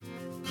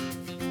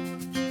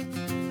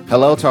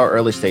Hello to our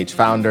early stage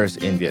founders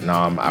in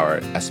Vietnam, our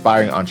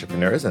aspiring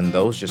entrepreneurs, and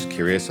those just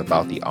curious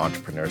about the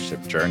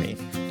entrepreneurship journey.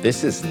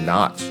 This is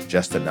not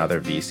just another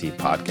VC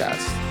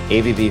podcast.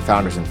 AVV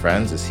Founders and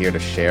Friends is here to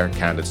share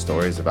candid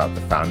stories about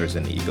the founders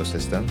in the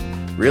ecosystem,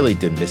 really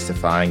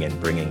demystifying and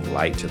bringing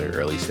light to their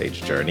early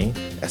stage journey,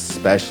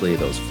 especially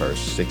those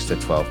first 6 to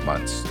 12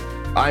 months.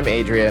 I'm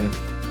Adrian.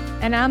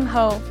 And I'm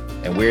Ho.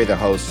 And we're the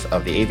hosts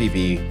of the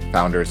AVV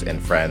Founders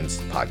and Friends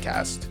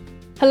podcast.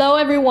 Hello,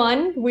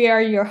 everyone. We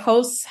are your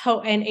hosts,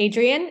 Ho and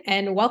Adrian,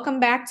 and welcome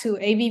back to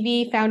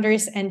AVV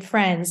Founders and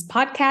Friends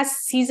podcast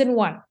season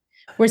 1.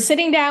 We're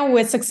sitting down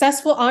with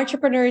successful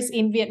entrepreneurs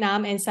in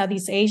Vietnam and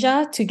Southeast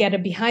Asia to get a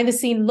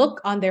behind-the-scene look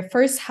on their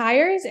first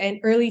hires and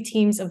early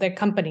teams of their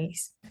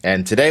companies.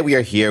 And today we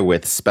are here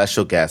with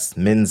special guest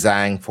Minh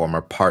Giang,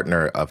 former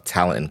partner of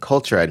talent and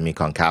culture at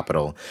Mekong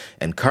Capital,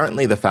 and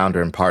currently the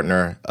founder and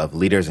partner of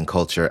leaders and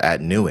culture at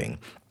Newing.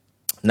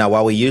 Now,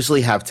 while we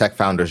usually have tech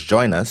founders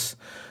join us,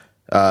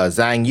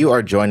 Giang, you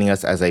are joining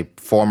us as a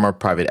former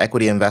private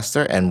equity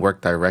investor and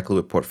worked directly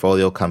with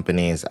portfolio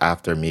companies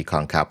after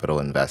Mekong Capital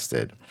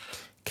invested.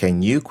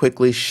 Can you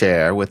quickly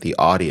share with the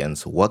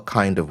audience what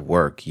kind of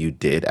work you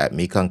did at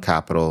Mekong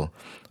Capital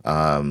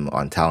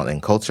on talent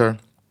and culture?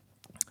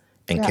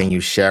 And can you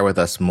share with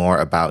us more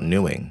about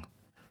Newing?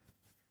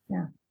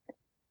 Yeah.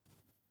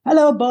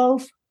 Hello,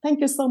 both. Thank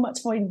you so much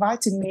for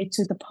inviting me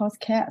to the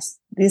podcast.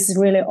 This is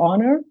really an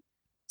honor.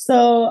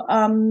 So,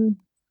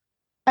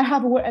 I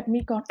have worked at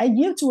Mekong. I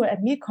used to work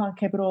at Mekong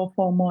Capital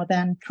for more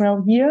than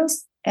 12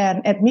 years.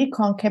 And at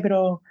Mekong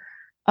Capital,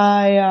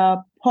 I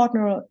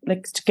partner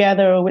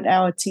together with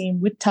our team,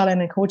 with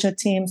talent and culture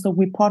team. So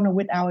we partner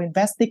with our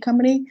investing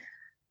company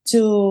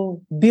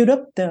to build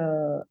up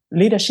the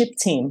leadership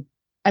team.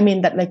 I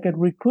mean that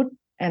recruit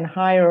and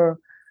hire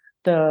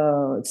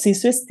the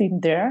C-suite team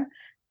there,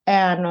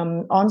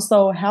 and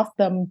also help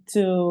them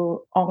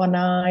to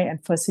organize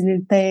and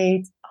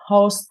facilitate,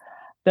 host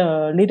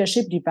the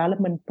leadership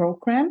development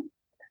program.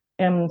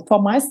 And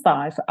for my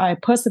staff, I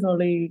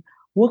personally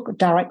work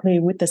directly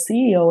with the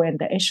CEO and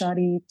the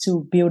HRD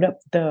to build up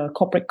the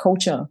corporate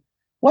culture.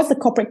 What's the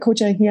corporate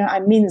culture here?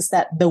 I mean is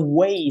that the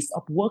ways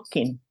of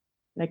working,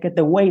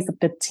 the ways of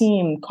the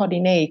team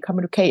coordinate,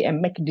 communicate, and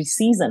make a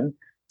decision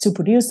to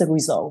produce the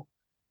result.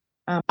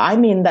 I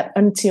mean that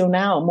until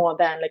now, more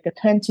than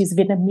 20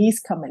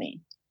 Vietnamese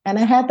company. And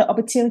I had the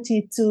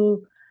opportunity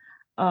to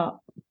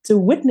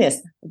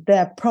witness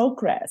their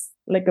progress,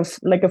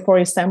 for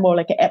example,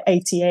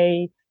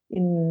 FATA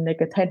in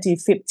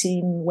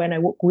 2015, when I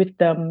worked with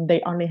them,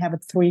 they only have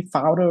 3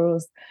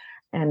 founders,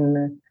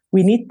 and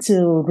we need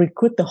to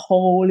recruit the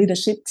whole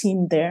leadership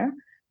team there.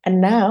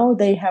 And now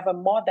they have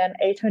more than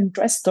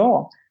 800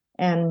 stores,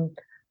 and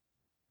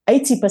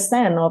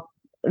 80% of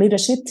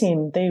leadership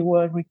team, they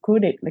were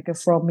recruited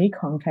from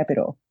Mekong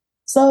Capital.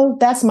 So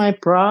that's my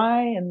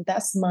pride and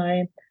that's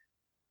my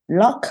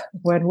luck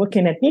when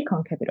working at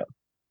Mekong Capital.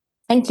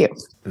 Thank you.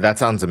 That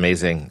sounds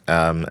amazing.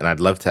 And I'd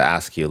love to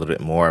ask you a little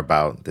bit more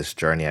about this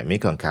journey at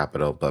Mekong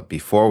Capital. But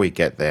before we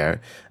get there,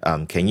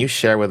 can you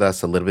share with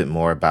us a little bit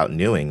more about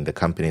Newing, the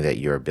company that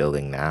you're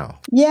building now?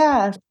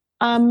 Yeah.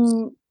 I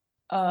am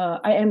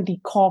the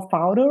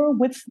co-founder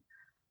with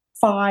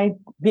 5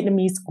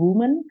 Vietnamese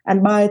women.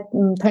 And by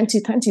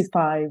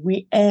 2025,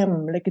 we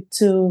aim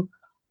to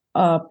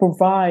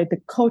provide the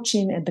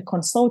coaching and the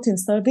consulting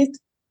service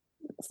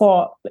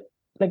for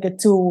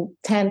to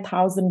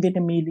 10,000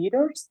 Vietnamese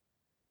leaders.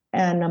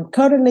 And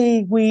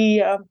currently,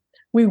 we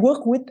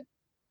work with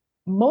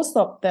most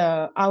of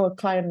our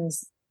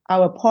clients,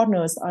 our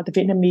partners are the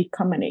Vietnamese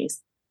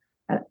companies.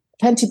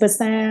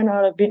 20%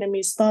 are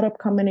Vietnamese startup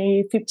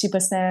company,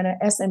 50%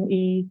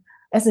 SME.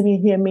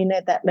 SME here means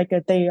that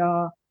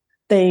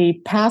they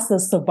pass the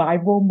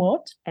survival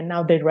mode and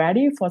now they're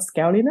ready for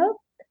scaling up.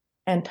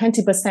 And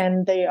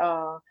 20% they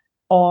are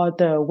all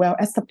the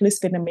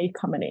well-established Vietnamese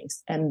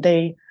companies. And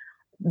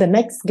the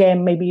next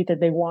game may be that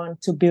they want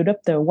to build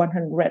up the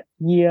 100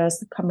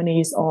 years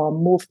companies or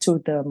move to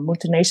the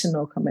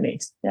multinational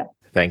companies. Yeah.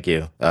 Thank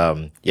you.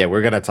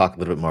 We're going to talk a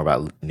little bit more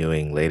about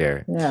Newing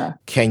later. Yeah.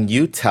 Can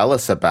you tell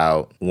us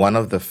about one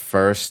of the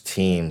first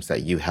teams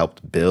that you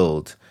helped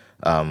build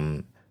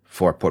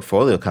for a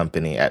portfolio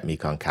company at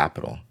Mekong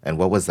Capital? And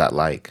what was that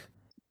like?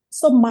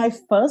 So my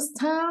first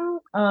time,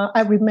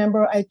 I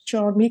remember I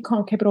joined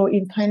Mekong Capital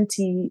in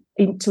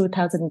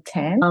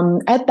 2010.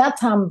 At that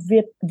time,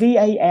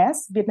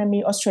 VAS,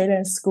 Vietnamese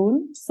Australian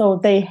School, so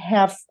they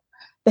have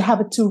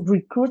to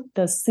recruit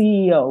the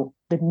CEO,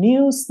 the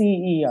new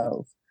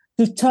CEO,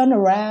 to turn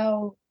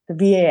around the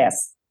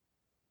VAS.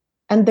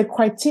 And the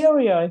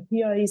criteria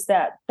here is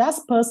that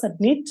person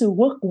needs to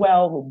work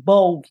well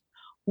both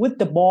with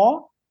the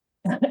board,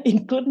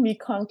 including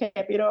Mekong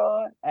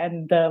Capital,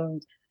 and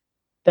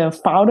the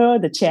founder,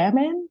 the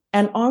chairman,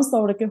 and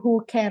also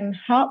who can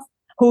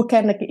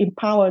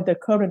empower the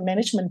current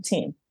management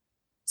team.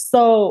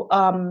 So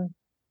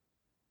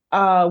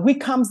we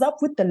comes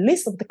up with the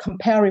list of the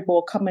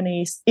comparable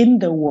companies in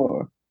the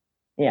world.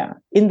 Yeah,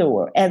 in the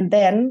world. And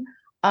then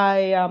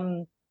I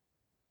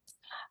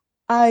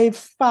I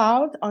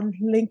found on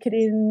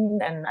LinkedIn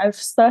and I've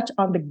searched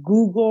on the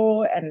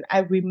Google, and I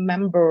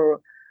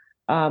remember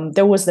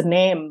there was the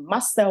name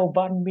Marcel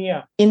von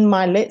Meer in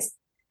my list,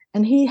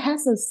 and he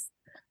has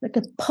like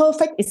a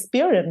perfect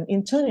experience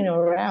in turning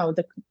around,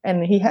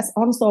 and he has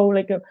also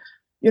like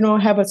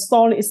have a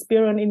solid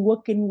experience in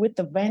working with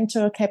the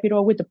venture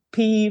capital, with the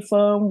PE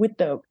firm,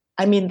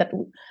 that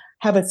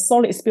have a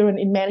solid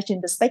experience in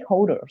managing the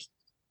stakeholders.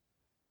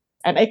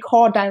 And I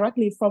called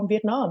directly from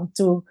Vietnam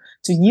to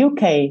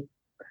UK,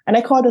 and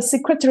I called the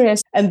secretary,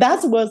 and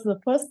that was the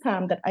first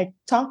time that I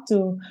talked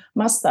to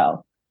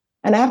Marcel.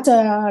 And after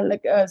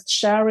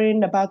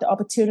sharing about the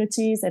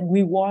opportunities, and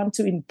we want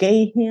to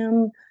engage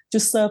him to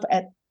serve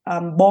as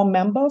board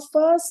member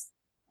first,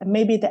 and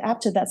maybe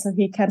after that, so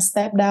he can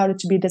step down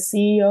to be the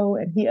CEO,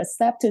 and he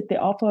accepted the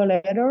offer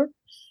letter.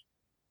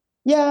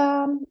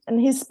 Yeah,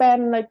 and he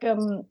spent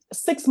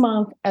 6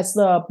 months as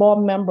a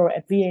board member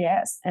at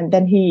VAS, and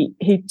then he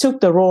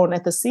took the role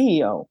as the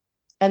CEO,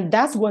 and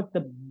that was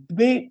the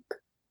big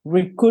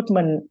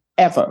recruitment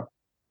ever,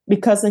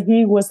 because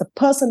he was the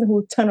person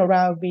who turned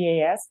around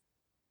VAS.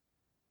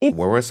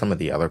 What were some of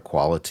the other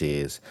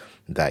qualities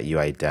that you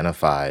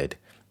identified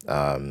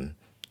in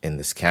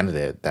this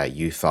candidate that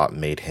you thought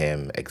made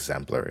him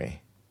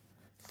exemplary?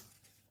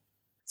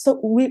 So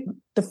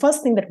the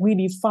first thing that we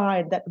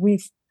defined that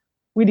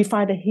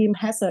him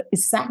has a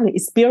exactly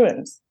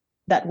experience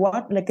that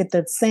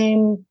the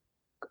same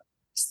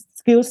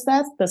skill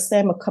sets, the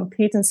same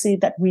competency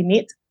that we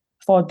need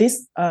for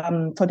this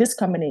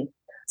company.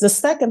 The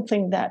second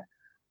thing that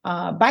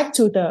back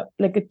to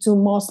to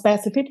more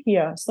specific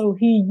here. So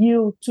he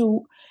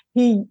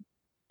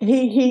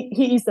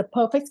is the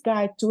perfect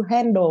guy to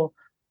handle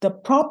the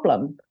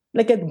problem,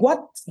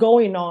 what's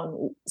going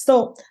on.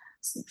 So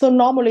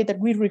normally that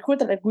we recruit,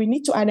 that we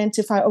need to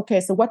identify,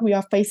 okay, so what we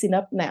are facing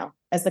up now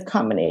as a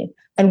company,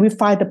 and we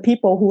find the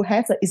people who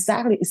has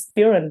exactly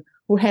experience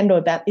who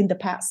handled that in the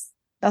past.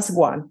 That's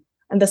one.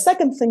 And the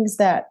second thing is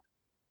that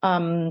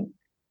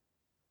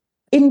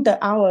in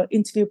our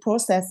interview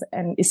process,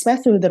 and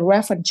especially the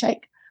reference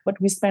check, but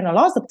we spend a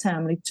lot of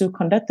time to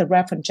conduct the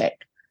reference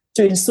check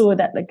to ensure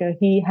that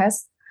he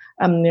has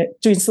in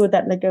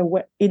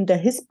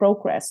his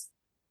progress,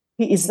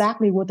 he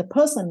exactly was the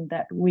person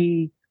that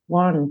we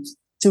want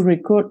to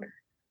recruit.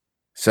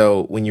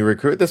 So when you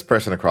recruit this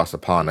person across the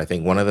pond, I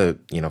think one of the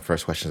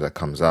first questions that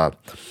comes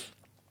up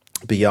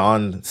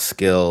beyond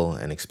skill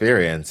and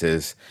experience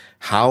is,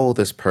 how will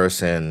this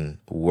person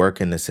work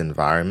in this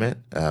environment?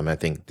 I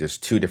think there's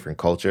two different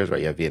cultures,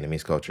 right? You have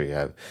Vietnamese culture, you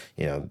have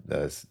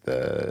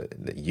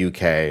the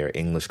UK or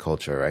English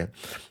culture, right?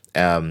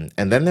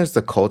 And then there's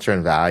the culture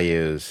and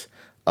values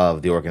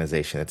of the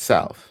organization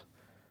itself,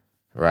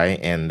 right?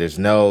 And there's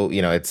no,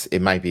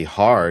 it might be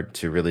hard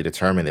to really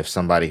determine if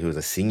somebody who's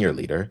a senior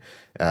leader,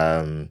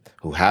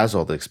 who has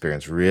all the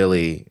experience,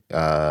 really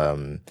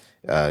can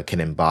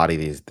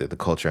embody the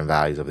culture and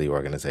values of the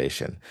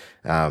organization.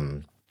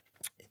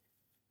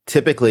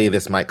 Typically,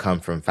 this might come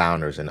from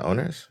founders and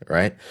owners,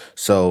 right?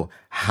 So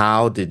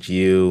how did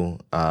you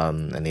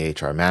and the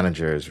HR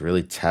managers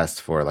really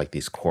test for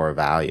these core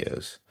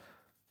values?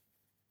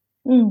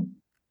 To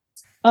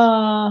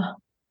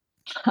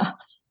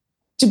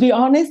be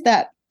honest,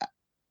 that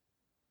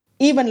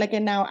even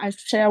now I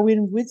share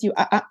with you,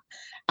 I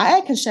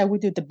can share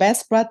with you the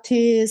best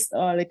practice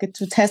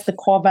to test the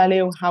core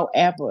value.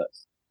 However,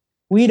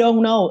 we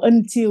don't know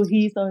until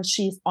he or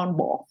she's on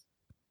board.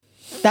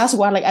 That's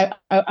why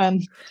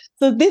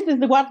so this is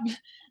what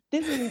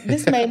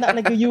this may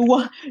not you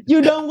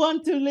don't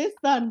want to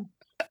listen,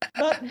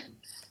 but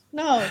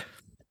no,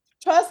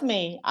 trust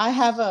me,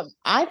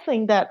 I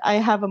think that I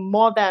have a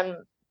more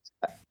than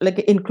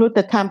include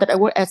the time that I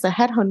work as a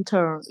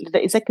headhunter,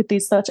 the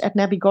executive search at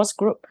Navigos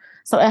Group.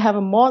 So I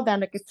have more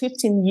than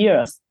 15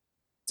 years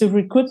to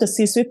recruit the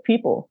C-suite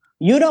people.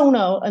 You don't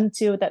know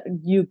until that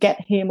you get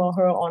him or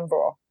her on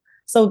board.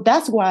 So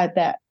that's why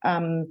that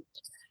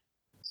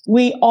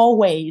we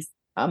always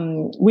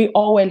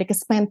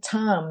spend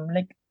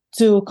time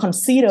to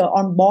consider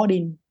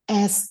onboarding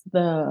as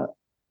the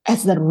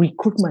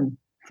recruitment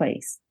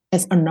phase,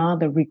 as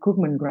another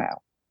recruitment round.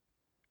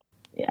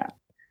 Yeah.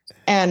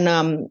 And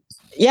and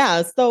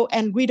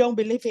we don't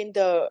believe in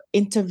the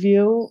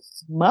interview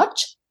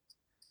much,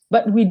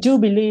 but we do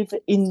believe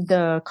in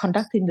the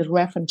conducting the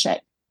reference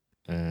check.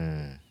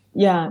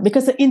 Yeah,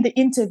 because in the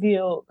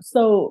interview,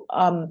 so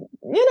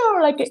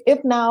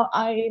if now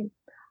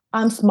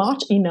I'm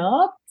smart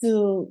enough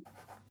to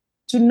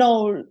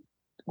know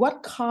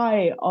what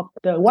type of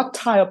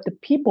the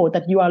people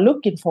that you are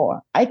looking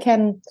for, I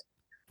can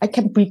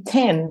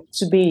pretend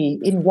to be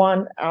in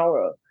 1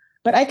 hour,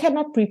 but I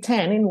cannot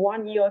pretend in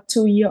 1 year,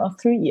 2 years, or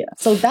 3 years.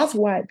 So that's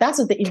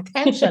the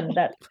intention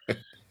that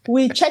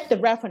we check the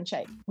reference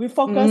check. We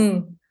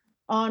focus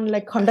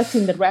on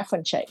conducting the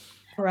reference check.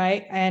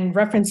 Right. And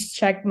reference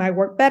check might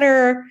work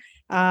better.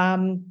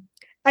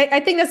 I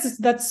think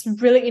that's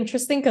really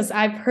interesting, because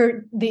I've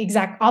heard the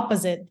exact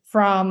opposite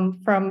from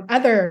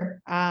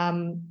other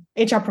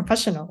HR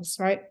professionals,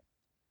 right?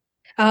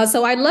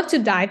 So I'd love to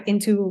dive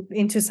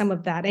into some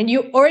of that. And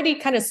you already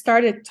kind of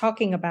started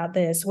talking about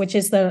this, which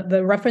is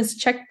the reference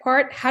check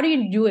part. How do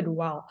you do it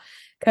well?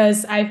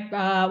 Because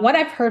what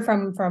I've heard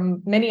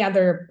from many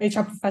other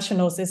HR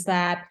professionals is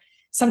that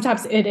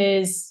sometimes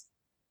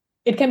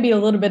it can be a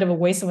little bit of a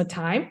waste of a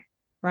time,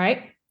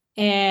 right?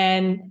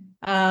 And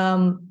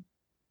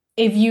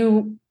if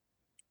you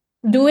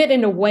do it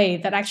in a way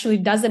that actually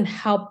doesn't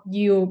help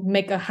you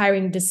make a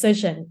hiring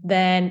decision,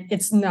 then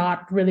it's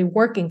not really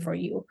working for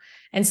you.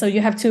 And so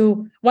you have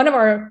to, one of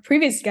our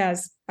previous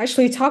guests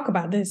actually talked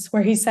about this,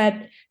 where he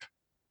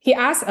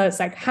asked us,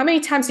 like, how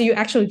many times do you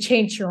actually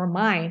change your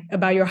mind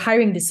about your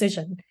hiring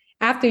decision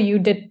after you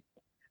did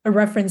a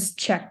reference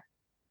check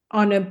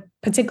on a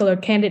particular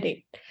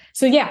candidate?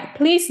 So yeah,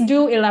 please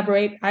do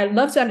elaborate. I'd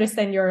love to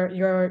understand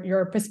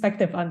your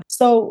perspective on this.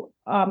 So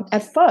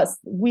at first,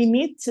 we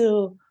need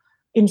to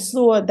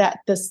ensure that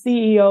the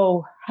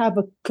CEO have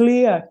a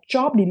clear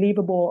job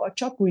deliverable or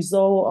job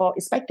result or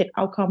expected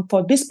outcome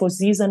for this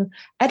position,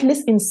 at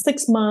least in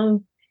 6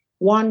 months,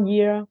 1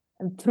 year,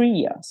 and 3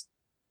 years.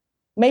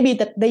 Maybe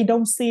that they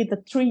don't see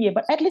the 3 year,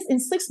 but at least in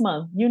 6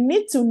 months, you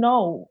need to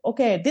know,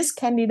 okay, this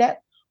candidate,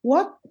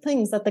 what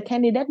things that the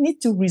candidate need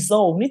to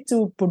resolve, need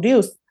to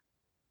produce.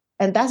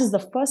 And that is the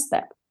first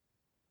step.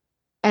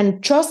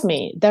 And trust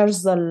me,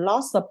 there's a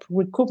lot of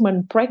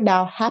recruitment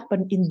breakdown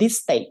happen in this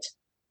stage.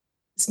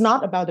 It's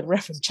not about the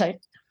reference check.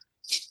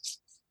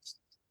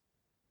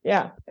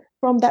 Yeah.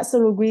 From that,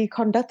 so we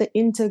conduct the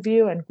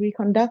interview and we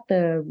conduct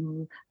the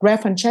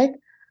reference check.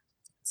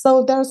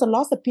 So there's a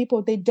lot of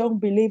people, they don't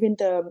believe in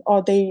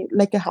or they,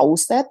 like Hậu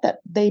said,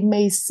 that they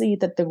may see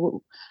that the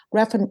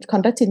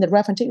conducting the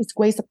reference check is a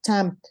waste of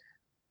time.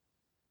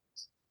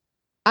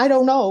 I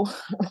don't know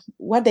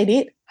what they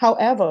did.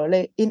 However,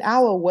 like in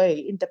our way,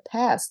 in the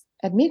past,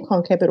 at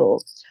Mekong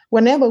Capital,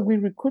 whenever we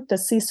recruit the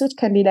C-suite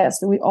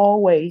candidates, we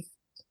always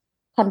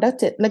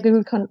conduct it, like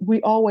we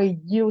always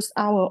use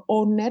our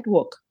own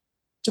network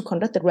to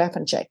conduct the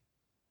reference check,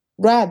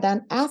 rather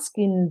than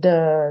asking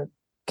the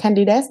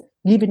candidates,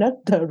 giving us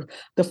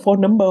the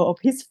phone number of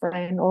his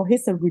friend or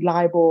his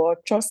reliable or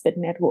trusted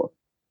network.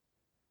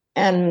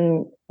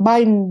 And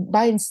by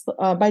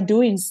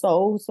doing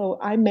so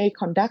I may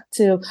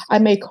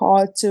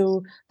call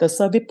to the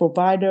service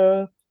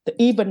provider,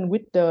 even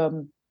with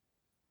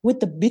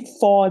the Big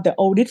Four, the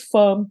audit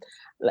firm,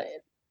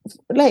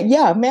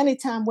 many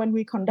times when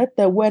we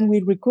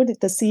recruited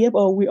the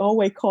CFO, we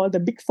always call the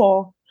Big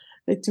Four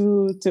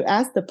to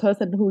ask the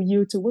person who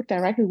used to work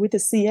directly with the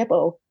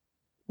CFO.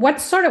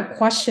 What sort of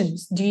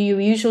questions do you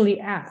usually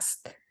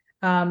ask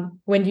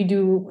when you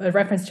do a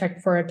reference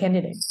check for a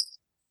candidate?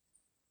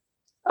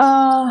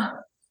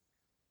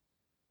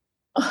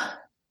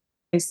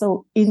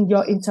 So in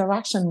your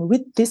interaction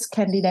with these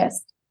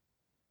candidates,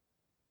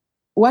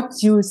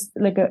 what you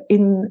like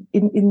in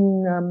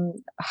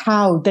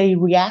how they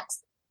react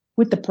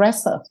with the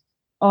pressure,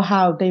 or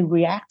how they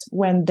react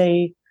when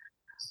they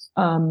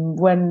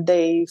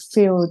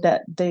feel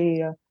that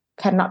they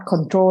cannot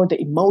control the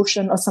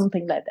emotion or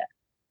something like that.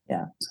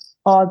 Yeah.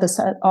 Or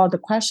the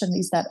question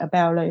is that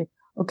about, like,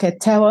 okay,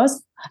 tell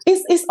us.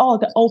 It's all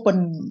the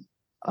open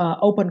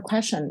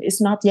question.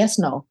 It's not yes,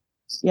 no.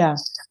 Yeah.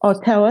 Or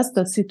tell us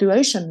the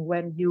situation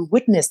when you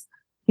witnessed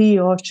he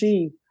or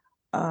she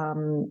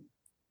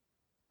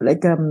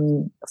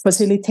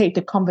facilitate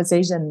the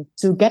conversation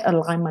to get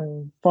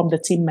alignment from the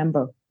team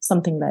member,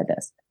 something like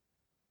this.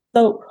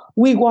 So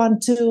we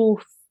want to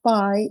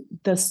find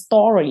the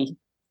story,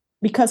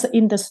 because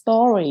in the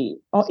story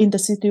or in the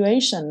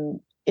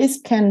situation,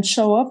 it can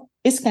show up,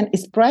 it can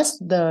express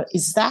the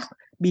exact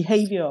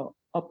behavior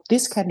of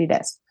these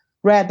candidates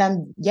rather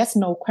than yes,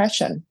 no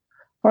question.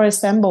 For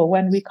example,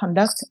 when we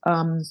conduct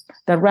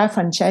the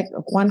reference check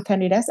of one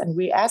candidate and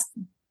we ask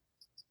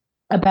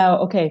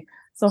about, okay,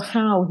 so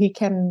how he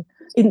can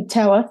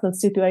tell us the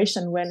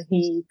situation when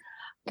he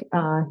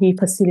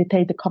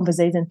facilitate the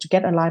conversation to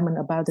get alignment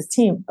about the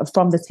team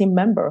from the team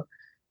member.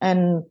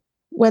 And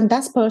when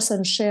that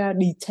person share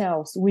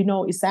details, we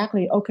know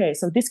exactly, okay,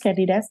 so this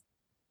candidate,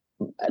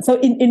 so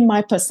in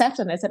my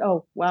perception, I said,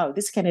 oh, wow,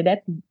 this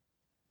candidate,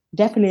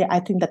 definitely, I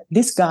think that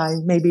this guy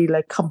maybe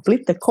like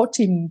complete the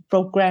coaching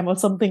program or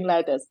something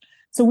like this.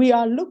 So we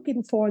are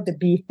looking for the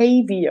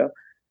behavior,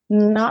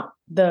 not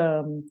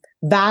the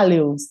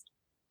values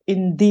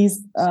in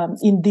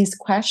this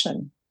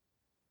question.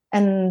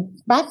 And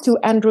back to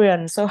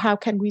Adrian, so how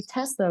can we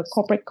test the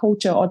corporate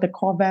culture or the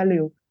core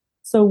value?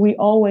 So we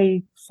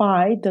always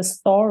find the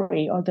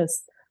story or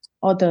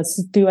the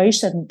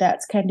situation that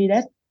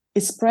candidate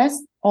express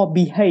or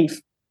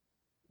behave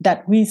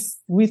that we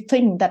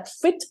think that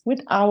fit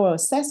with our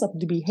sense of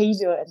the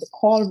behavior and the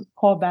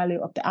core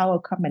value of our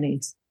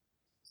companies.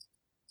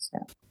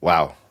 Yeah.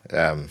 Wow.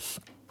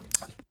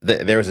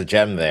 There was a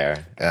gem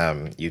there.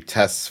 You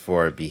test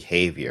for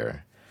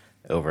behavior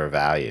over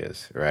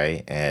values,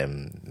 right?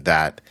 And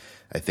that,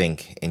 I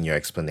think, in your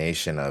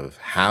explanation of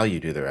how you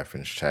do the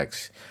reference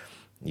checks,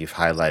 you've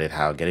highlighted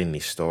how getting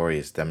these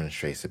stories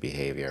demonstrates the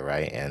behavior,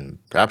 right? And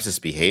perhaps this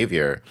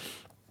behavior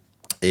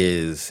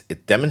is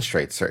it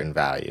demonstrates certain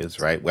values,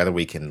 right? Whether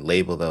we can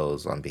label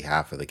those on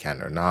behalf of the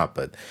candidate or not,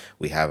 but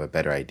we have a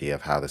better idea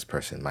of how this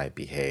person might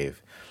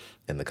behave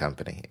in the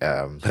company.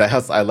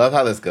 But I love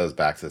how this goes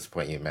back to this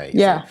point you made.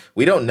 You said Yeah.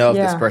 we don't know if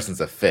this Yeah. person's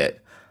a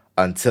fit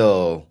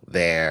until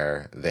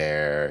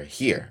they're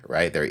here,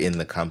 right? They're in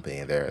the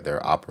company,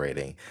 they're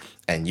operating,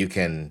 and you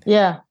can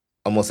Yeah.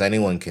 almost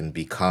anyone can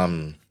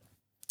become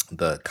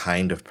the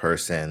kind of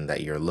person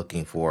that you're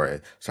looking for,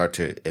 start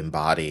to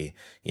embody,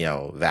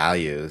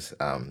 values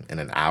in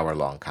an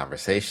hour-long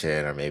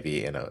conversation, or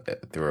maybe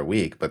through a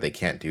week, but they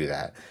can't do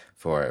that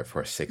for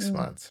 6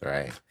 months,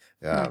 right?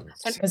 Right. Um,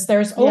 Because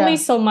there's only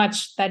so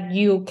much that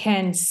you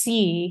can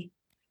see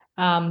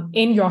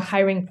in your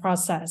hiring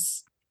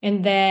process.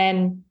 And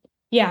then,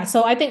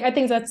 so I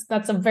think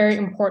that's a very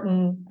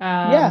important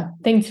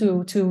thing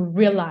to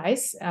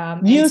realize.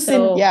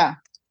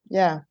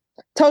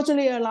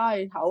 Totally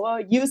aligned.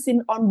 However,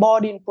 using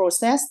onboarding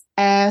process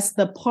as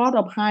the part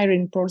of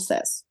hiring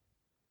process.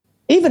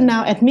 Even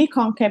now at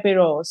Mekong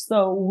Capital,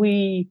 so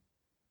we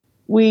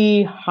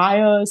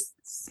hire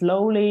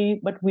slowly,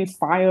 but we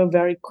fire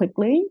very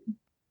quickly.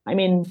 I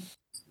mean,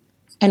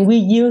 and we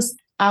use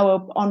our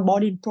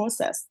onboarding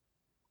process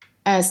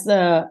as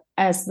the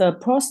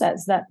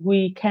process that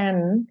we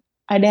can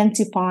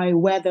identify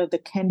whether the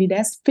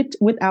candidates fit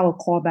with our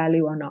core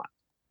value or not.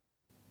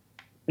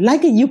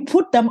 Like you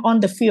put them on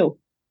the field,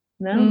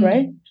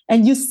 right?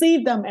 And you see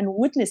them and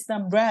witness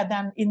them rather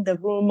than in the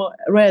room,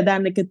 rather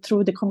than like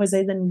through the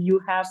conversation you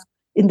have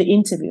in the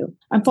interview.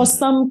 And for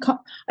some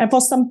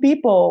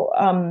people,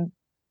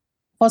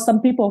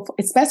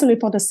 especially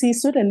for the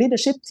C-suite and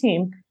leadership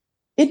team,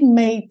 it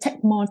may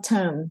take more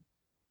time.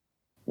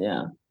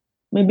 Yeah,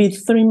 maybe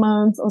 3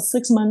 months or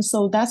 6 months.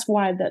 So that's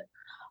why that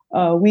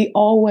we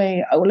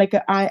always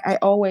I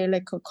always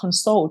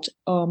consult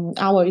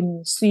our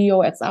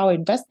CEO at our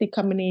investing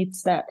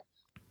companies that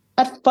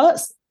at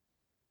first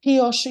he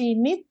or she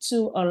need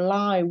to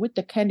align with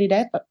the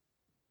candidate,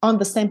 on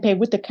the same page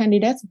with the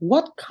candidates,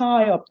 what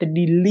kind of the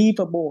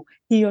deliverable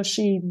he or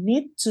she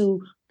need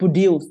to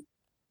produce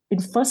in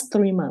first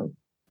 3 months.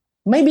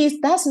 Maybe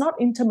that's not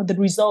in terms of the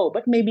result,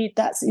 but maybe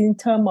that's in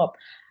terms of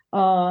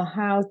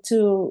how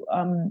to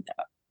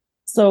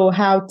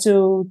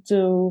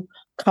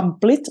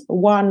complete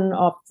one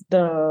of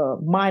the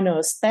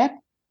minor step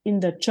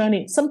in the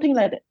journey, something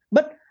like that.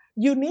 But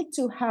you need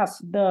to have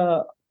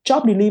the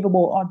job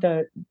deliverable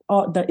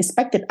or the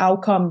expected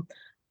outcome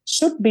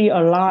should be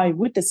aligned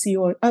with the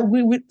CEO.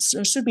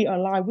 Should be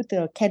aligned with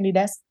the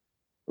candidates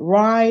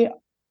right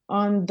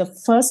on the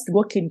first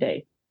working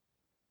day,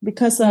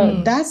 because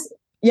and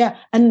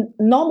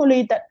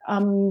normally that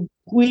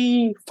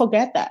we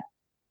forget that.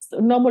 So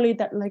normally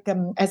that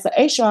as a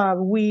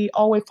HR, we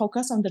always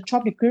focus on the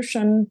job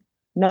description.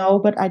 No,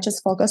 but I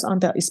just focus on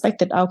the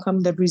expected outcome,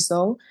 the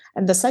result.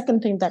 And the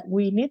second thing that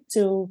we need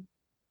to,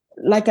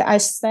 like I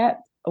said,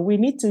 we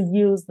need to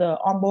use the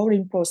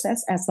onboarding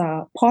process as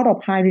a part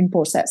of hiring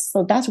process.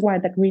 So that's why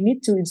that we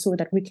need to ensure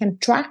that we can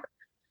track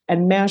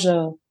and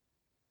measure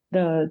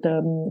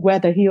the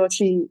whether he or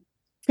she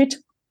fit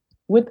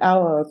with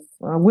our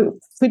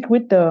fit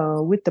with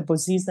the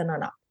position or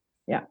not.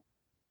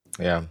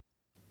 Yeah.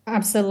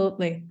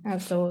 Absolutely.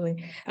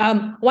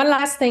 One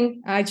last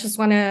thing I just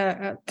want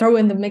to throw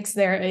in the mix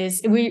there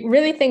is we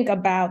really think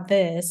about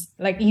this,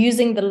 like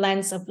using the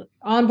lens of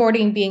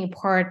onboarding being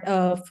part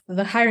of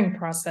the hiring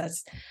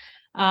process.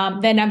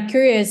 Then I'm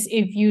curious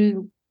if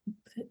you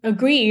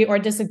agree or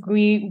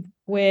disagree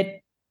with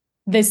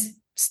this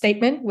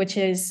statement, which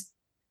is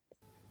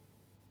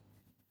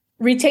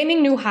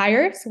retaining new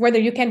hires, whether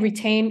you can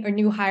retain a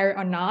new hire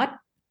or not.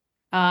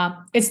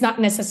 It's not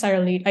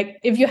necessarily like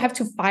if you have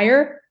to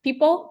fire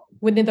people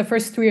within the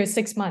first 3 or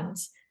 6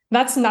 months,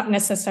 that's not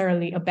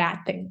necessarily a bad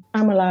thing.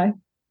 I'm alive.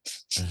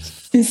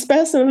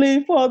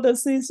 Especially for the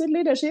C-suite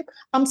leadership,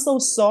 I'm so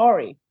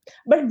sorry,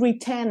 but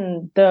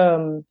retain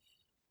the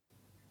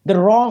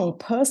wrong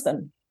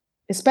person,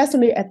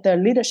 especially at the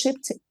leadership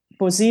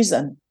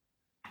position.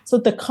 So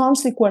the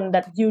consequence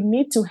that you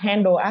need to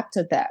handle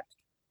after that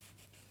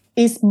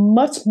is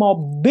much more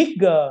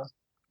bigger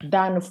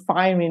than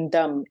firing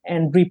them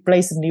and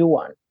replace a new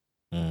one.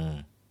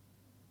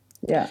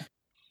 Yeah.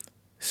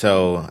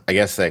 So I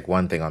guess like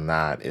one thing on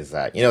that is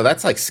that,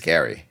 that's like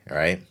scary,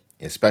 right?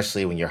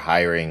 Especially when you're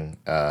hiring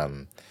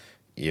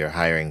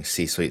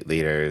C-suite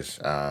leaders,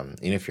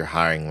 even if you're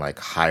hiring like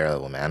higher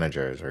level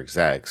managers or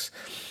execs.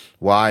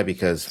 Why?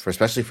 Because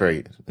especially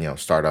for,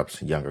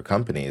 startups, younger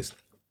companies,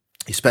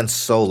 you spend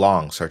so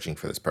long searching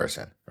for this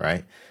person,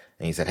 right?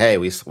 And you said, hey,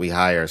 we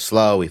hire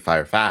slow, we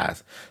fire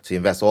fast. So you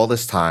invest all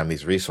this time,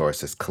 these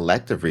resources,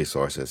 collective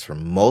resources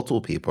from multiple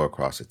people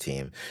across the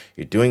team.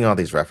 You're doing all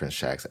these reference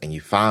checks and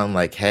you found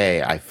like,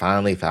 hey, I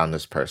finally found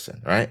this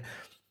person, right?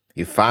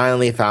 You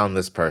finally found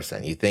this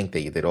person. You think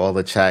that you did all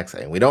the checks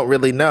and we don't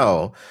really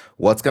know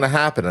what's going to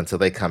happen until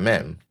they come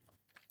in.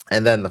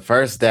 And then the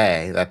first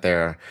day that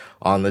they're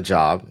on the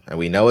job, and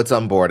we know it's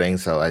onboarding.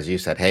 So as you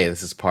said, hey,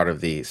 this is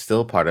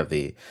still part of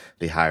the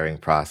hiring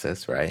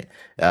process, right?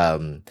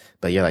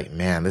 But you're like,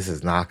 man, this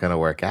is not going to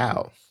work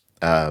out.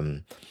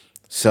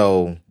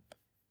 So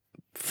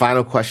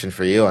final question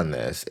for you on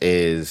this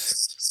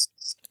is,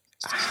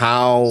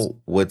 how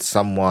would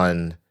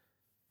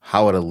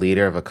a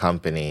leader of a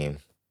company,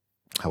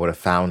 how would a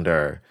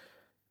founder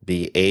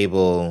be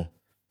able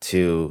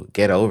to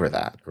get over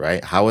that,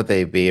 right? How would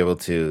they be able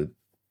to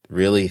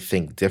really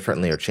think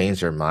differently or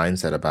change their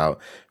mindset about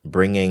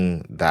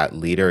bringing that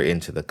leader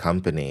into the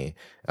company,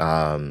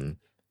 and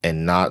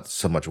not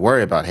so much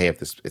worry about, hey, if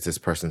this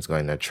person's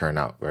going to churn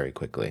out very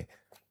quickly?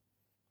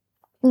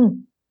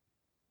 Mm.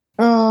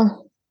 Uh,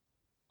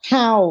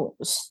 how?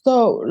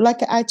 So,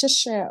 like I just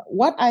share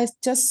what I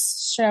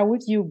just share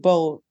with you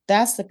both.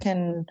 That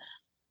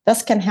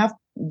can help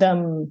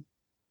them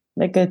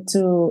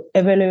to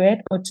evaluate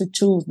or to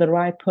choose the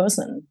right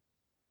person.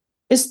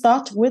 It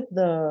starts with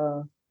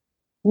the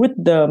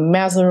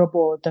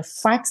measurable, the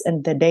facts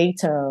and the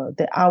data,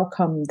 the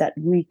outcome that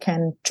we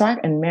can track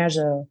and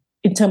measure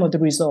in terms of the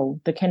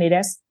result, the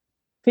candidates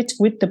fit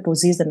with the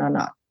position or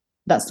not.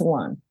 That's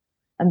one.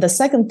 And the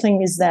second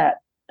thing is that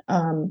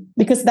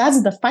because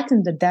that's the fact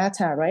in the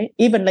data, right?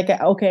 Even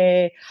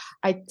okay,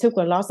 I took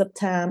a lot of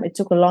time. It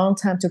took a long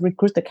time to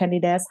recruit the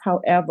candidates.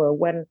 However,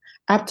 when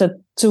after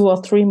 2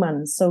 or 3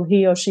 months, so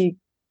he or she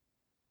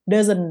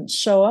doesn't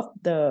show up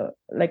the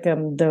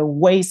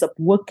ways of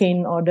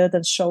working, or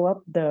doesn't show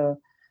up the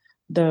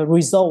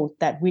result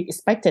that we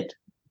expected.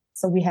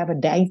 So we have a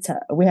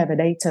data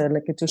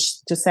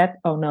to set,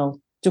 oh no,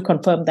 to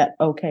confirm that,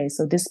 okay,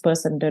 so this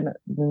person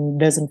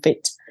doesn't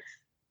fit.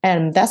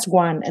 And that's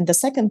one. And the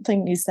second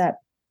thing is that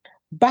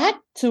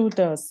back to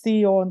the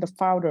CEO and the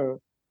founder,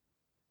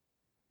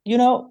 we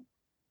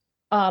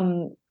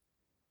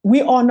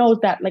all know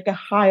that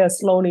hire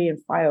slowly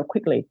and fire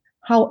quickly.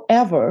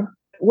 However,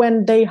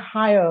 when they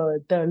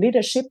hire the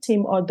leadership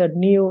team or the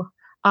new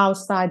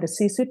outside the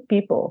C-suite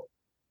people,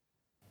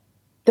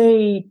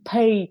 they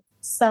pay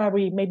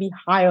salary maybe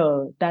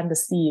higher than the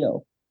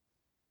CEO.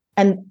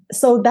 And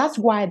so that's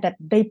why that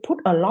they put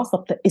a lot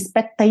of the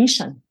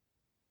expectation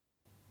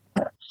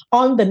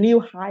on the new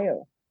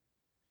hire.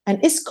 And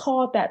it's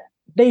called that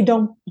they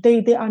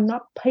are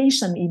not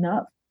patient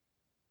enough.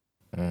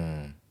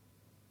 Mm.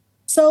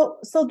 So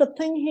the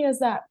thing here is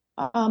that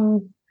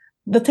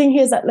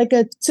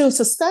to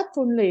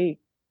successfully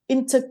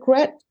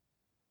integrate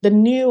the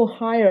new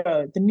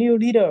hire, the new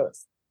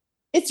leaders,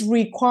 it's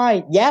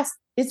required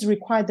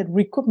the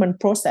recruitment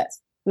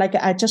process, like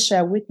I just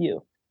shared with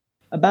you,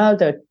 about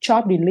the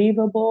job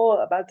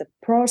deliverable, about the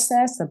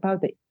process,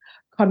 about the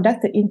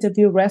conduct the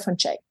interview,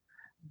 reference check.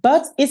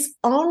 But it's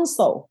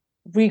also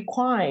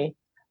require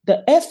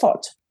the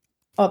effort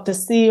of the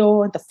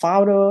CEO, the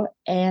founder,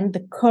 and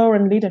the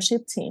current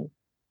leadership team.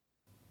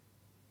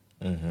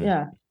 Mm-hmm.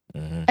 Yeah.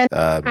 Mm-hmm. And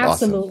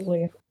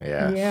absolutely.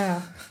 Awesome.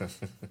 Yeah.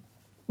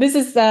 This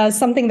is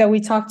something that we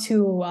talk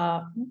to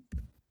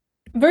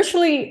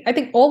virtually, I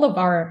think, all of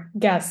our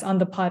guests on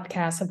the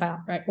podcast about,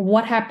 right?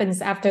 What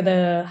happens after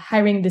the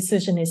hiring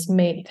decision is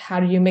made?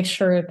 How do you make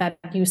sure that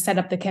you set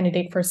up the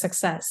candidate for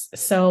success?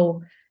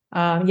 So,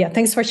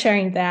 thanks for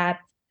sharing that.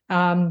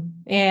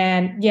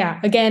 And yeah,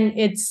 again,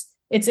 it's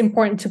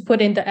important to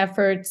put in the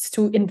efforts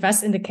to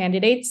invest in the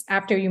candidates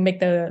after you make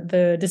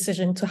the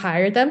decision to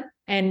hire them,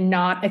 and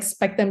not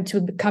expect them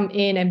to come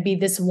in and be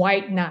this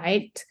white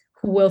knight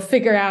who will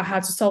figure out how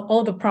to solve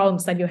all the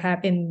problems that you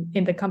have in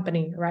the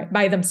company, right,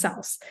 by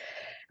themselves.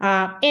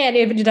 And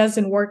if it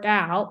doesn't work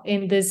out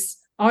in this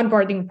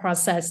onboarding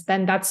process,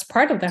 then that's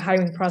part of the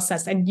hiring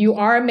process, and you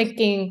are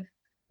making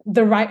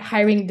the right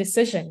hiring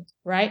decision,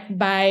 right,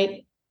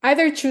 by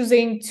either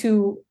choosing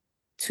to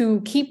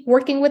keep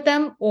working with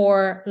them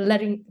or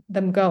letting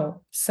them go.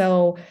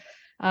 So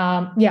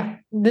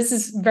this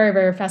is very,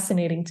 very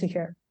fascinating to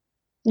hear.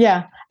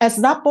 Yeah, as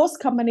that both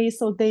companies,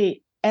 so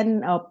they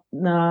end up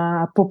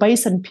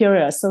probation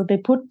period, so they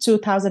put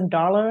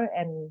 $2,000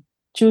 and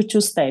choose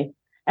to stay.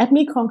 At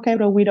Mekong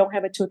Capital, we don't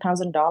have a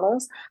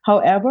 $2,000.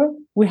 However,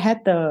 we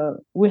have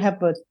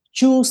a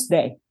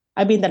Tuesday.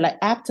 I mean that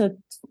after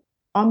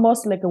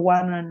almost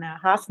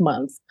 1.5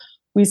 months,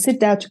 we sit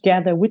down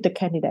together with the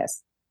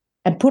candidates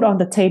and put on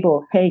the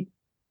table, hey,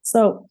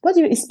 so what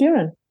do you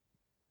experience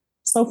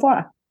so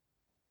far?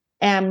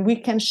 And we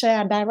can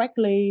share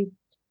directly,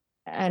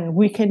 and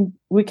we can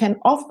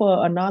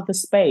offer another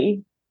space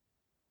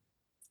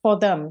for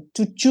them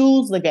to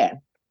choose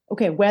again.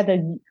 Okay, whether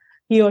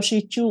he or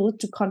she choose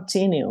to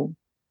continue,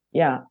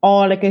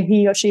 or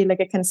he or she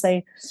can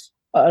say,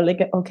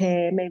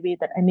 okay, maybe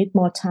that I need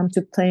more time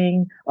to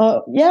think,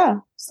 or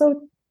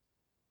so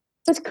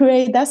just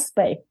create that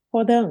space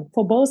for them,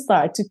 for both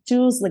sides to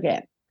choose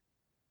again.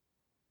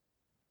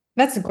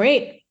 That's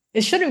great.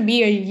 It shouldn't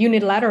be a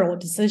unilateral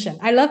decision.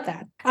 I love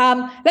that.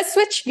 Let's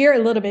switch gear a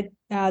little bit,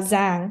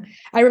 Giang.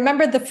 I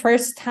remember the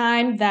first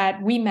time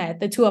that we met,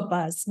 the two of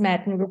us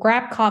met and we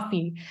grabbed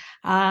coffee.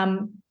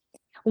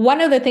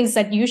 One of the things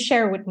that you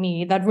shared with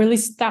me that really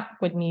stuck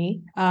with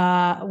me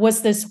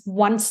was this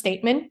one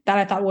statement that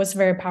I thought was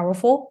very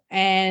powerful.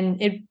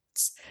 And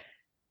it's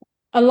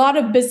a lot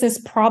of business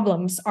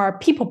problems are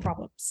people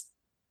problems.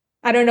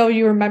 I don't know if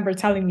you remember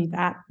telling me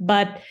that,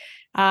 but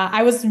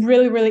I was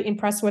really, really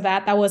impressed with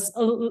that. That was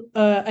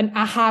an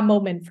aha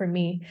moment for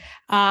me.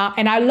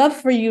 And I'd love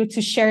for you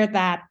to share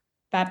that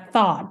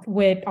thought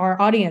with our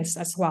audience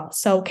as well.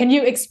 So can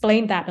you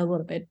explain that a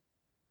little bit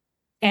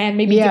and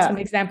maybe give some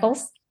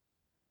examples?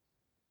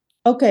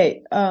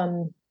 Okay.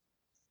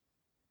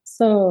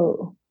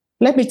 So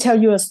let me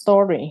tell you a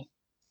story.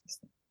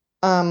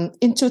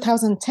 In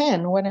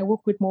 2010, when I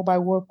worked with Mobile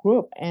Work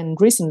Group, and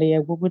recently I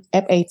worked with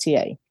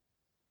FATA,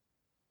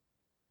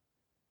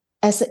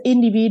 as an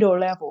individual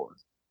level,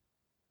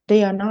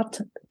 they are not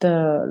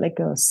like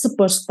a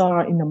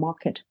superstar in the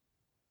market.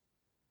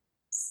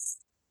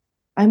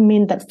 I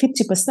mean that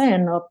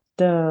 50% of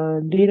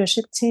the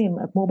leadership team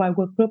at Mobile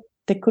Work Group,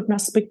 they could not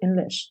speak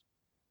English.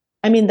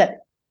 I mean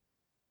that.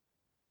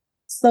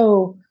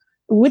 So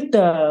with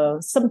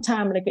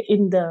sometimes like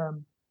in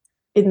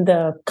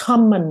the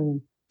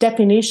common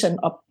definition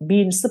of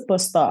being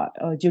superstar,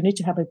 you need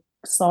to have a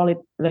solid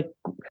like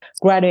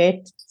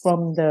graduate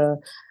from the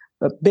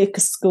big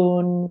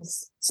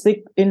schools,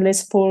 speak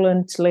English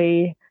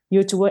fluently,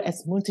 you to work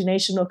as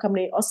multinational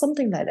company or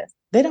something like that.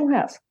 They don't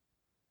have.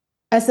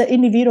 As an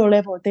individual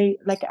level, they,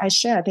 like I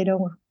shared,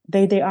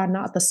 they are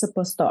not the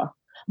superstar.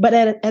 But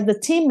at the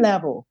team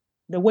level,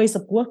 the ways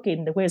of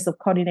working, the ways of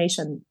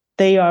coordination,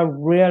 they are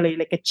really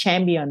like a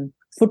champion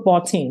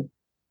football team.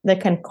 They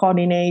can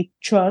coordinate,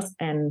 trust,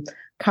 and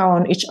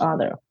count on each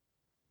other.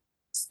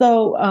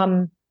 So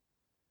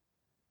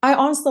I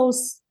also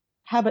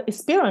have an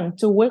experience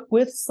to work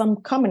with some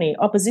company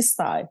opposite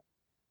side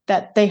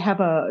that they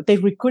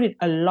recruited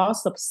a lot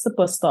of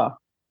superstar,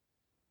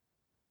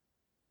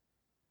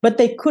 but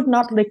they could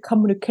not like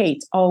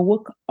communicate or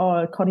work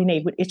or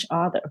coordinate with each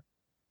other.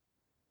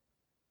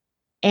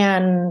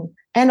 And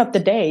end of the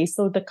day,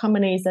 so the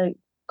company is a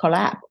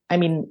collab. I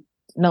mean,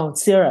 no,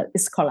 Sierra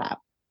is collab.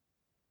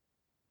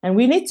 And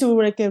we need to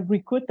like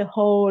recruit the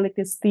whole like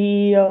a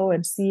CEO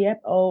and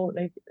CFO,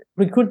 like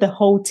recruit the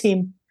whole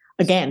team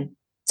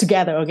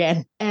together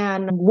again.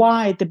 And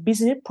why the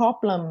business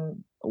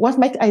problem? What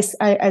makes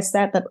I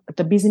said that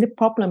the business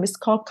problem is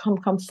come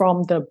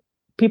from the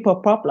people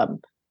problem,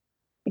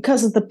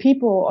 because of the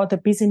people or the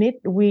business.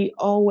 We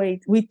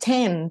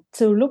tend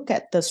to look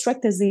at the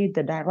strategy,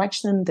 the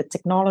direction, the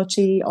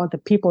technology, or the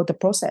people, the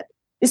process.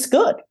 It's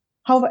good.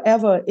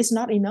 However, it's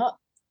not enough,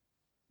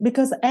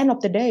 because at the end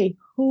of the day,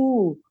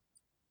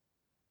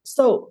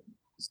 so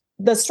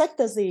the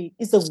strategy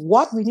is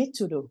what we need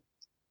to do,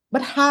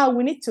 but how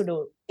we need to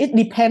do it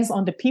depends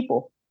on the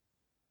people.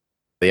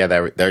 Yeah,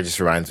 that just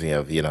reminds me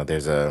of,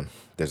 there's a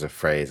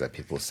phrase that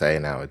people say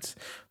now, it's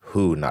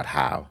who, not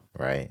how,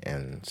 right?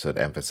 And so it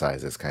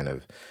emphasizes kind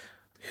of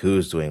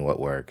who's doing what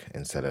work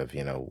instead of,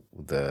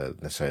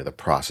 necessarily the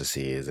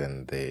processes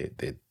and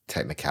the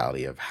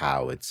technicality of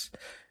how it's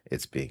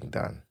being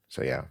done.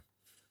 So yeah.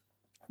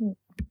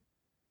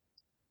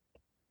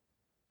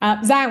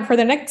 Giang, for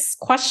the next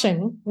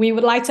question, we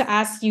would like to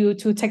ask you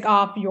to take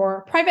off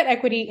your private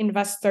equity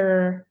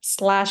investor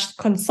 /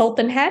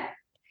 consultant hat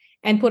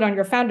and put on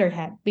your founder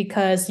hat,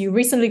 because you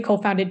recently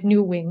co-founded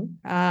New Wing.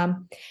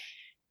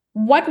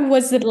 What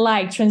was it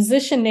like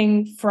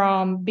transitioning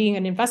from being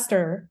an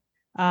investor,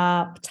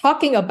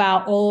 talking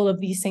about all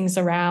of these things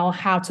around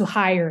how to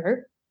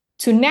hire,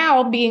 to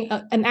now being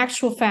an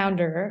actual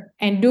founder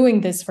and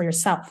doing this for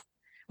yourself?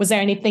 Was there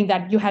anything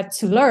that you had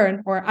to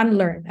learn or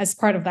unlearn as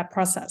part of that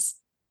process?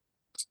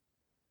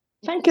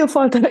 Thank you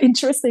for the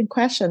interesting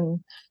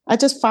question. I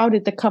just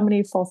founded the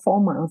company for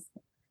 4 months,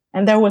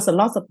 and there was a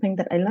lot of things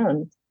that I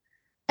learned.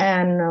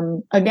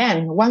 And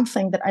again, one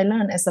thing that I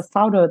learned as a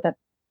founder, that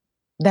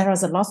there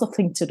is a lot of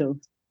things to do.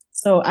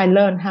 So I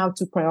learned how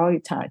to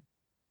prioritize.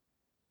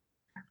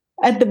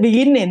 At the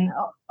beginning,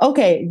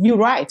 okay, you're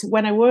right.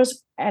 When I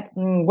was at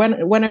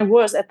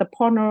the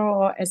partner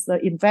or as the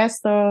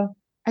investor,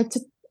 I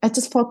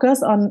just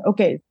focused on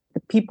the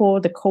people,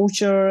 the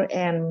culture,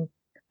 and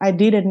I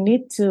didn't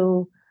need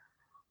to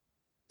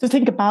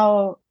think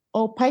about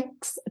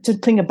OPEX, to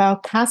think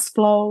about cash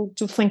flow,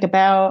 to think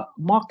about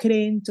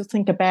marketing, to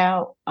think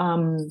about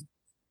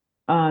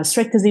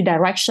strategy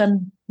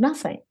direction,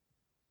 nothing,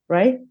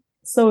 right?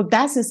 So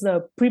that is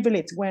the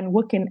privilege when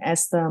working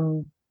as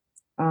the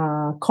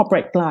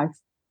corporate life.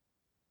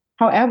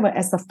 However,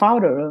 as a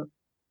founder,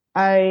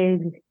 I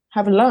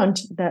have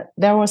learned that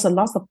there was a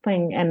lot of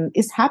things, and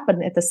it's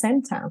happened at the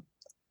same time.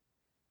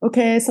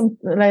 Okay,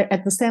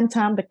 at the same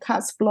time, the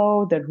cash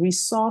flow, the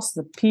resource,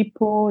 the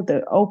people,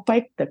 the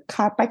OPEX, the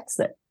CAPEX,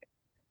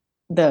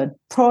 the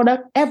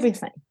product,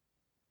 everything.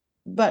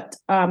 But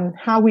I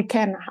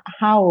can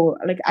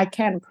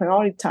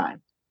prioritize.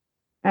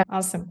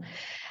 Awesome.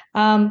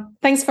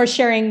 Thanks for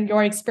sharing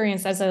your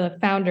experience as a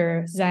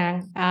founder,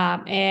 Giang.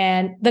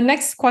 And the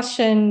next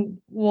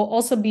question will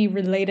also be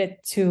related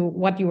to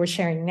what you were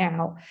sharing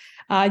now.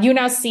 You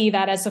now see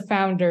that as a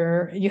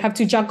founder, you have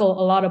to juggle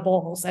a lot of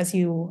balls, as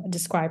you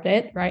described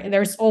it, right?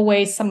 There's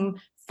always some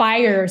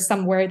fire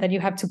somewhere that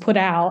you have to put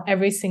out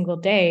every single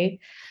day.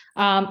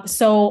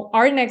 So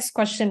our next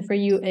question for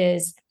you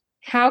is,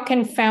 how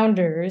can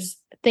founders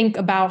think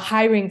about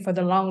hiring for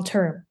the long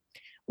term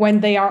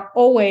when they are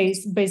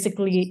always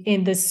basically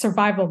in this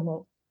survival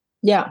mode?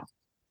 Yeah,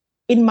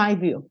 in my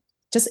view,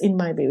 just in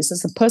my view, it's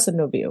just a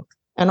personal view.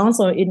 And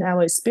also in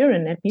our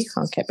experience at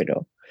Mekong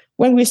Capital,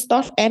 when we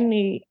start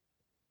any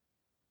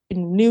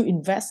new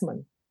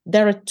investment,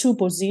 there are two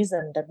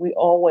positions that we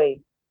always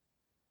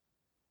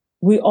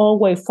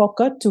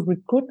focus to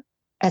recruit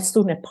as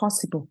soon as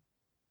possible.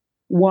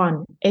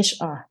 One,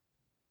 HR.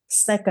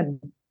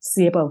 Second,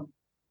 CFO.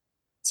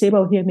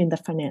 CFO here means the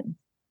finance.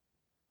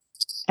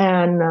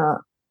 And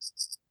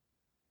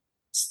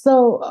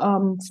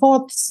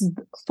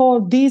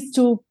for these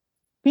two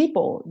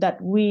people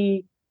that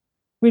we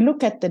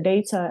look at the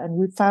data and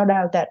we found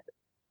out that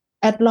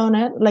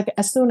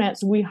as soon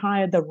as we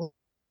hire the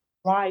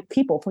right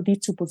people for these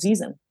two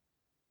positions,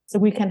 so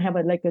we can have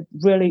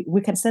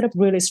we can set up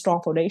really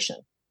strong foundation.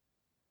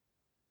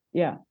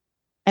 Yeah.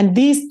 And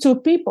these two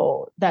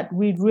people that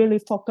we really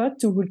focus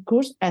to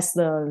recruit as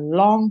the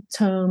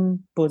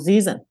long-term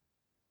position.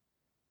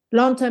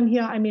 Long-term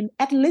here, I mean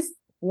at least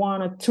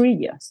 1 or 3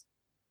 years.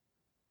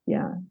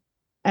 Yeah.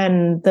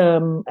 And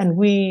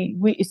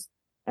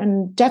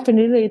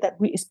definitely that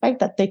we expect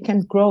that they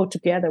can grow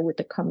together with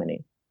the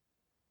company.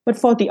 But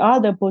for the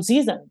other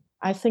position,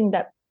 I think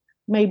that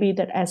maybe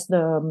that as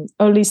the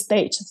early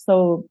stage,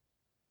 so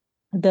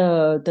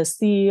the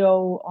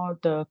CEO or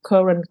the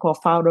current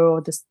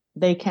co-founder,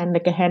 they can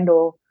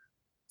handle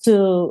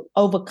to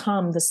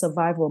overcome the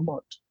survival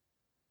mode.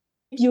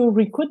 If you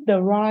recruit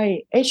the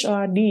right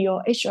HRD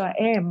or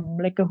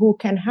HRM, who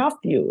can help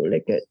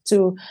you,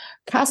 to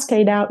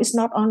cascade out, it's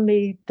not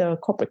only the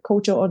corporate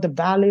culture or the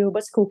value,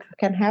 but who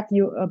can help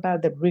you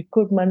about the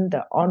recruitment,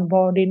 the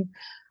onboarding,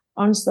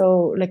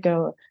 also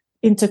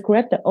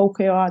integrate the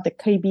OKR, the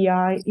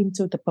KPI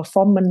into the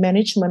performance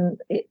management.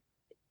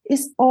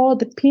 It's all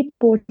the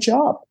people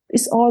job.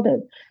 It's all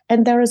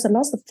and there is a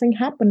lot of things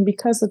happen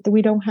because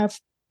we don't have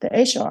the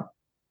HR.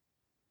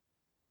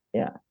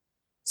 Yeah.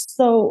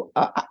 So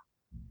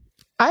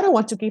I don't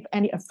want to give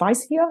any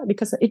advice here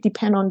because it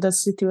depends on the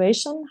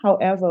situation.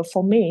 However,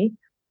 for me,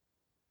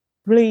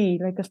 really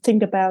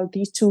think about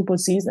these two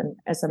positions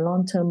as a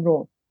long-term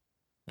role.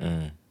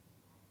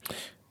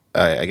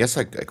 I guess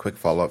a quick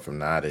follow-up from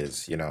that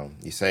is,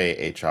 you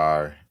say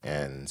HR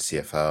and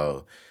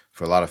CFO.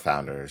 For a lot of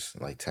founders,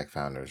 like tech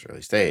founders,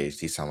 early stage,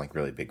 these sound like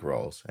really big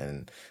roles.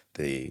 And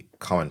the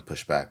common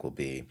pushback will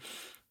be,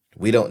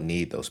 we don't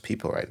need those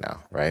people right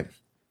now, right?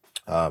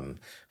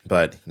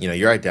 But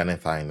you're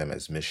identifying them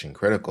as mission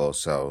critical.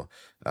 So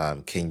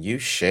can you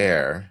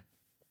share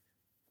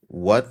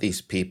what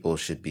these people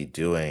should be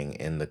doing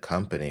in the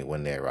company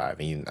when they arrive?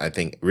 And I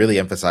think really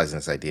emphasizing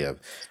this idea of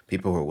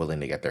people who are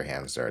willing to get their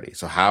hands dirty.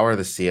 So how are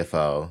the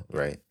CFO,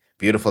 right?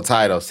 Beautiful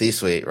title,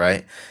 C-suite,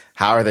 right?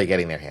 How are they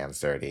getting their hands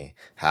dirty?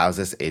 How's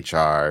this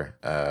HR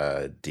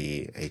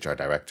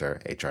director,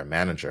 HR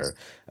manager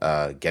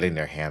getting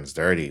their hands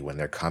dirty when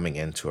they're coming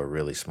into a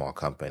really small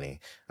company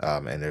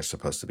and they're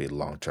supposed to be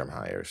long-term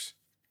hires?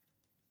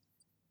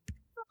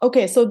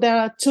 Okay, so there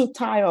are two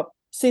types of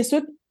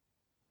C-suite.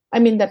 I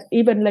mean that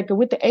even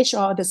with the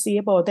HR, the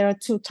CFO, there are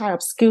two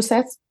types of skill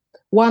sets.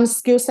 One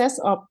skill set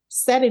of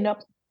setting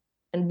up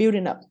and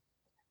building up.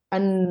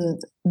 And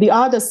the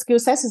other skill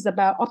set is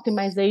about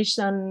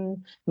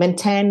optimization,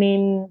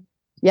 maintaining.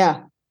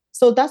 Yeah.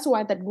 So that's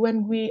why that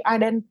when we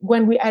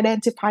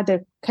identify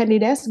the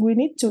candidates, we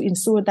need to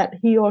ensure that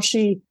he or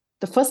she,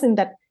 the first thing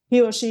that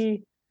he or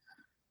she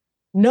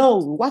know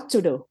what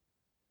to do.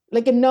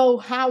 Know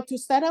how to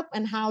set up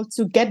and how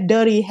to get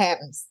dirty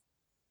hands.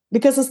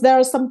 Because there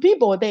are some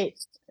people, they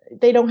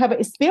don't have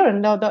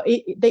experience,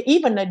 they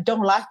even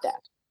don't like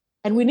that.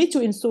 And we need to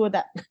ensure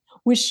that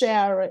we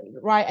share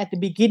right at the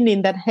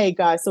beginning that, hey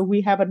guys, so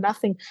we have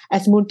nothing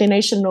as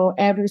multinational,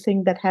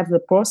 everything that have the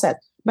process.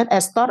 But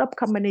as startup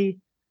company,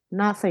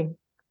 nothing.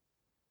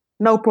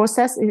 No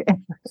process,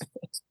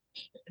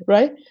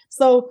 right?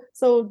 So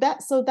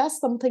that's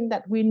something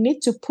that we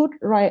need to put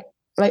right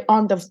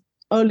on the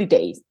early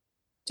days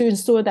to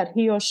ensure that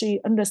he or she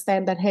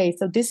understand that, hey,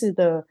 so this is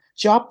the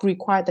job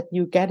required that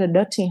you get a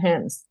dirty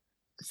hands.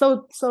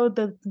 So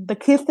the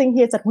key thing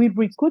here is that we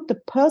recruit the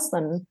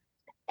person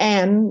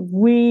and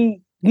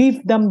we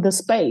give them the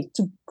space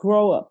to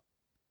grow up.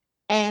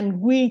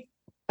 And we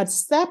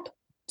accept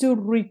to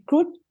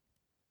recruit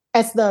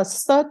at the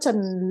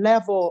certain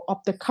level of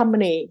the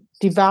company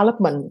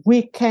development.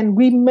 We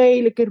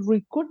may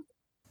recruit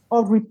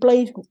or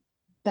replace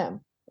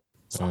them.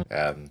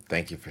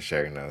 Thank you for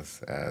sharing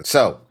those.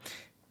 So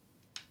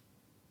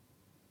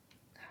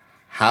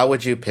how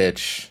would you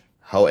pitch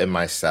Ho and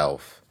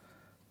myself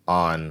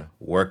on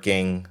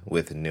working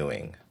with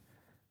Newing?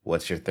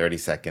 What's your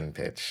 30-second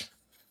pitch?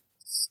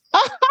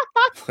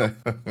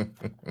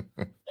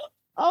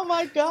 Oh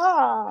my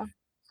God.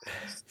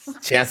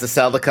 Chance to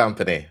sell the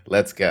company.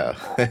 Let's go.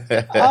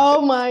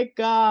 Oh my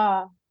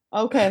God.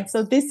 Okay,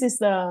 so this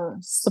is a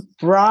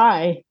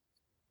surprise.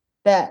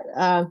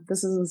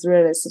 This is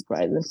really a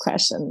surprising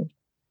question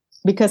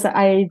because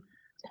I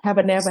have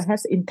never had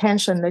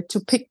intention to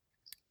pick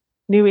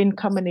Newing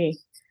company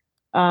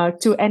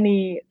to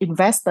any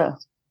investor.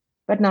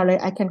 but now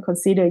like, I can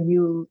consider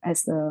you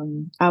as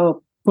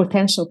our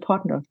potential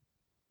partner.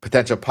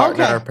 Potential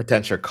partner, Okay.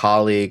 potential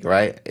colleague,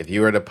 right? If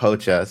you were to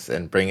poach us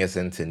and bring us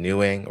into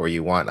Newing, or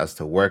you want us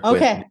to work with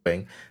Okay.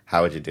 Newing,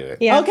 how would you do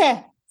it? Yeah.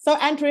 Okay. So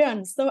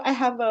Adrian, so I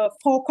have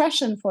 4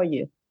 questions for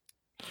you.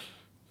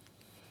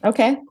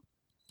 Okay.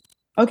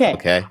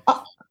 Okay.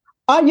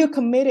 Are you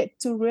committed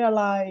to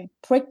realize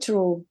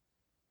breakthrough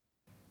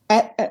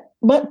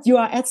but you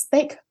are at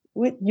stake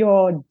with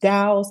your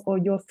doubts or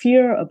your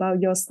fear about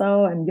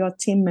yourself and your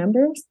team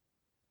members?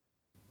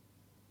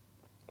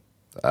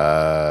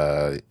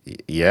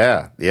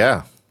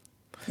 Yeah.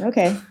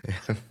 Okay.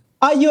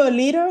 Are you a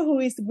leader who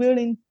is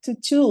willing to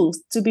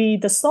choose to be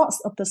the source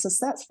of the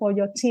success for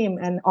your team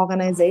and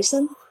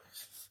organization?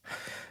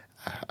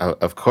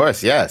 Of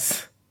course,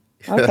 yes.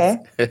 Okay.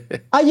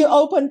 Are you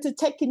open to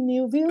taking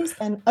new views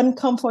and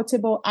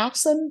uncomfortable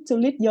action to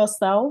lead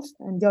yourself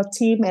and your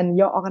team and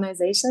your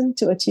organization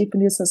to achieve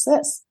new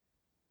success?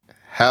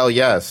 Hell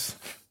yes.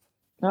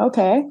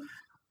 Okay.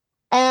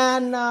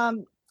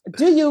 And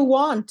do you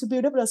want to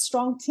build up a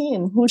strong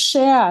team who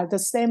share the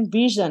same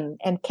vision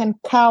and can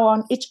count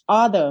on each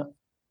other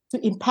to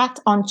impact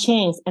on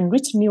change and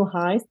reach new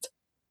heights?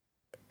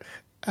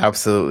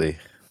 Absolutely.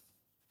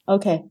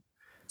 Okay.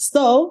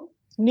 So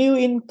New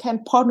In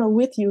can partner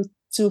with you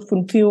to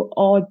fulfill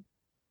all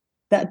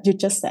that you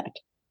just said.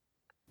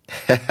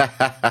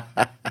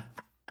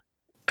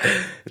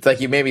 It's like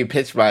you made me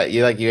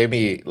you made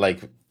me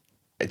like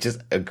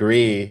just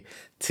agree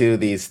to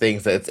these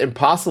things that it's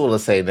impossible to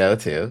say no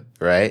to,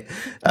 right?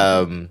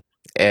 And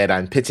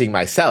I'm pitching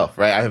myself,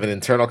 right? I have an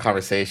internal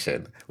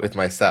conversation with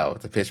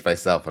myself to pitch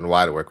myself on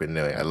why to work with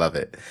Nui. I love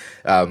it.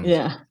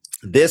 Yeah.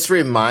 This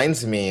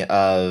reminds me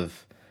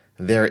of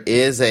there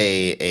is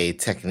a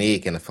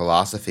technique and a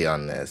philosophy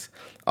on this,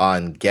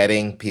 on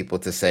getting people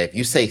to say, if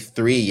you say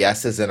 3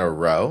 yeses in a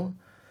row,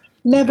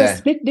 Never then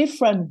split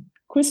different.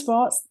 Chris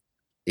Ross.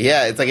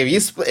 yeah, it's like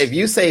if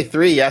you say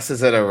 3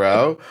 yeses in a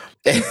row,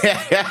 then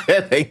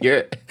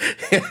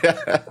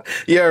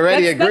you're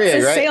already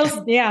agreeing, a right? sales.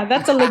 Yeah,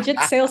 that's a legit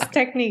sales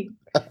technique.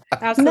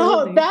 Absolutely.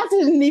 No, that's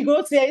a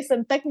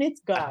negotiation technique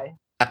guy.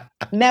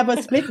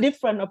 Never split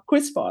different of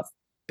Chris Ross.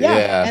 Yeah,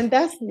 Yeah. and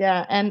that's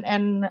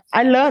and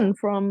I learned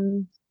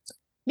from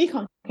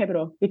Nikon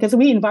Capital because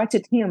we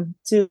invited him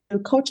to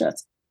coach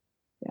us.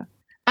 Yeah,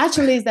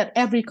 actually, is that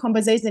every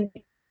conversation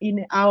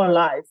in our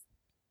life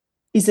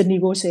is a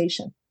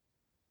negotiation.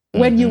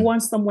 When you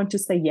want someone to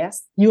say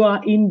yes, you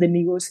are in the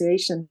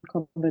negotiation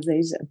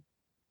conversation.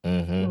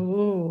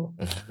 Ooh.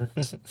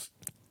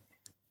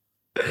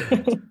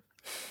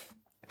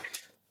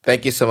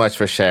 Thank you so much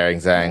for sharing,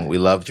 Zhang. We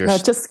loved your No,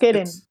 just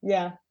kidding. stories.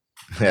 Yeah.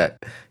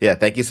 Yeah.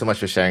 Thank you so much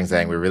for sharing,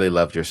 Zhang. We really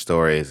loved your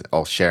stories,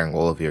 sharing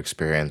all of your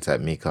experience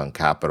at Mekong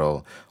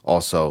Capital,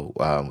 also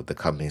with the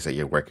companies that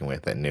you're working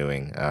with at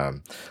Newing.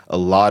 A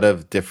lot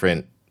of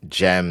different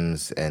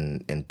gems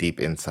and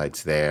deep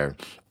insights there,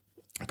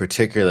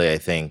 particularly, I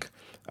think,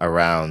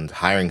 around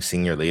hiring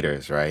senior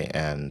leaders, right?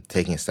 And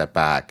taking a step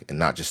back and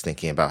not just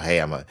thinking about,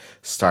 hey, I'm a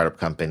startup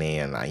company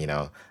and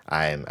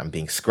I'm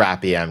being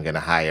scrappy. I'm going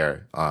to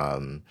hire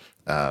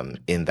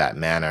in that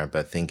manner,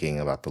 but thinking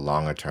about the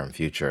longer term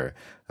future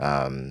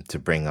to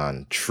bring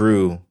on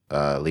true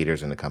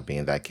leaders in the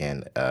company that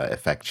can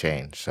affect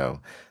change. So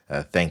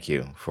thank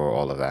you for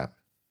all of that.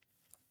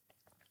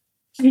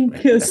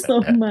 Thank you so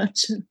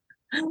much.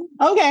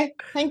 Okay,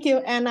 thank you.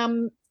 And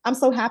I'm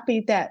so happy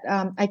that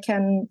I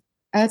can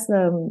add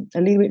a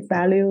little bit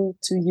value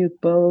to you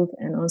both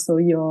and also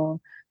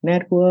your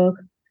network.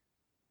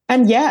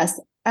 And yes,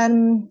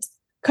 and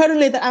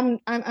currently that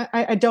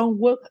I don't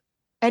work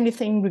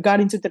anything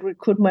regarding to the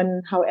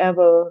recruitment.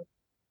 However,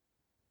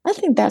 I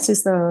think that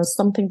is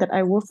something that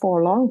I worked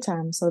for a long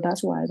time. So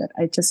that's why that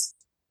I just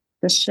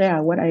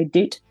share what I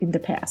did in the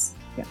past.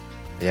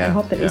 Yeah. I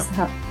hope that is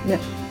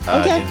invaluable.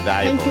 Okay.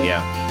 Thank you.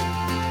 Yeah.